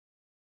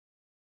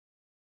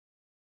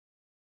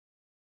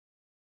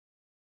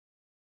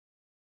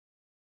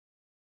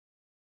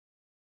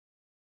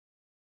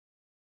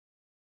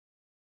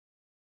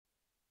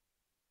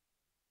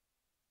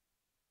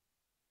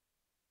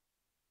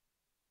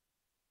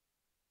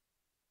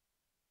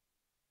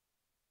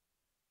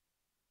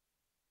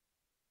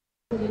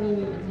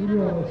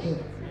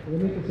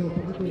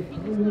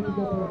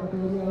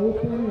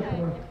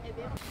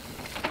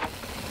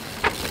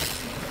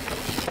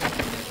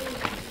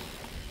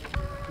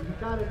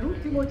Indicare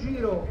l'ultimo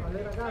giro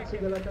alle ragazze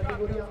della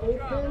categoria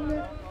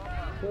Open.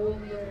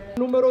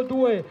 Numero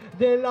 2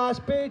 della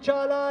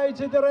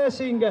Specialized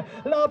Racing,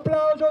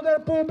 l'applauso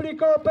del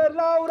pubblico per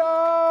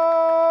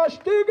Laura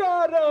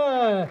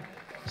Stiger,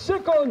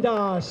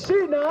 seconda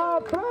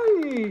Sina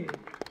Frei.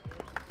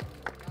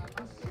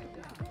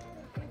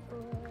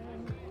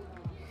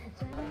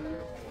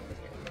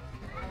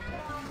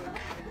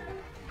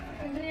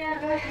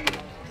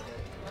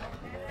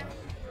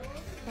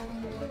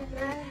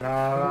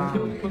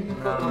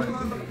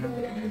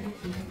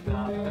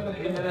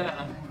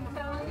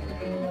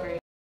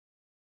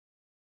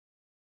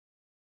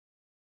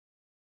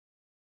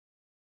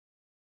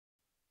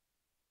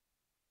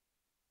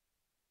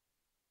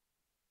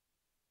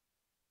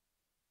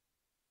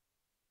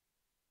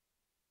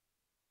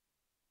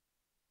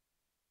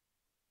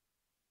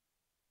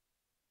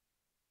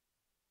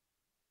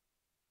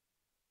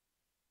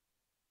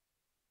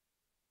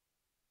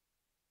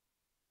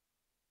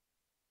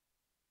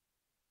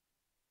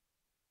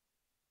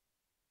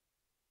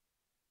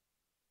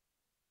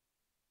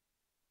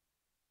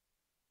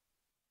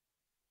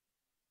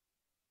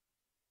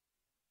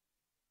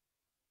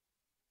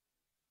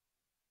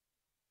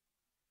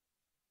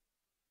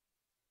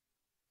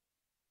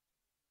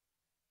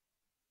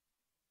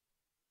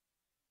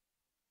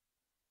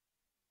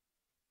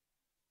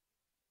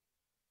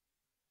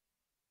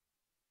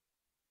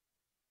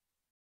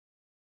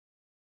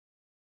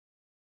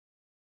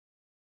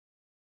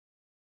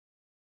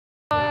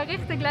 Ein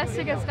richtig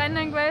lässiges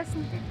Rennen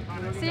gewesen.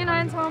 Sina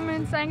haben wir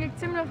uns eigentlich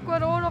ziemlich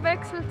gut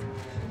wechselt.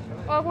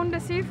 Eine Runde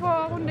sie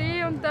vor, eine Runde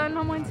ich, und dann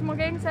haben wir uns mal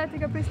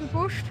gegenseitig ein bisschen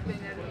gepusht.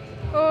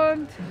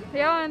 Und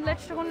ja, in der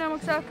letzten Runde haben wir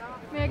gesagt,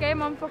 wir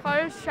geben einfach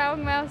alles,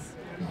 schauen, wer es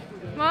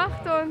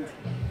macht. Und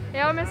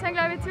ja, wir sind,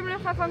 glaube ich, ziemlich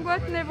auf einem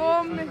guten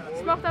Niveau.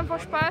 Es macht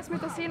einfach Spaß,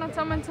 mit der Sina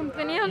zusammen zu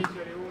trainieren.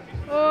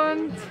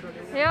 Und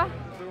ja,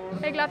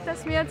 ich glaube,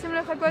 dass wir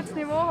ziemlich ein gutes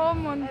Niveau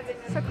haben, und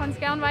so kann es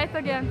gern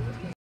weitergehen.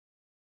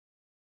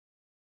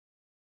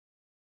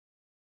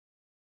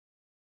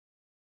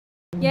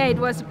 Yeah, it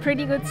was a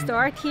pretty good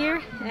start here.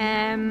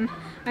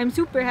 I'm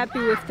super happy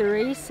with the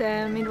race.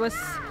 It was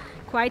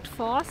quite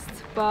fast,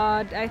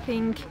 but I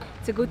think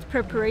it's a good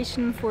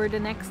preparation for the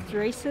next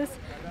races,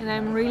 and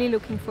I'm really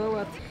looking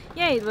forward.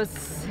 Yeah, it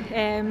was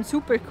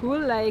super cool.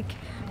 Like,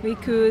 we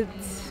could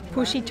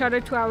push each other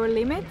to our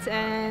limits,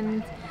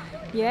 and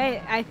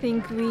yeah, I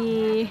think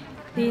we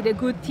did a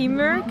good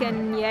teamwork,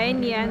 and yeah, in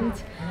the end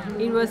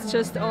it was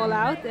just all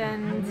out,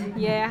 and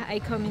yeah, I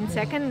come in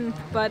second,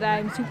 but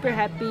I'm super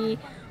happy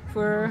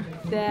for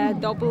the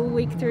double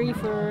victory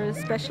for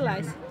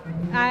Specialized.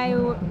 I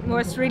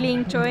was really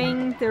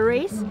enjoying the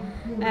race,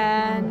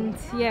 and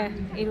yeah,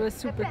 it was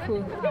super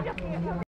cool.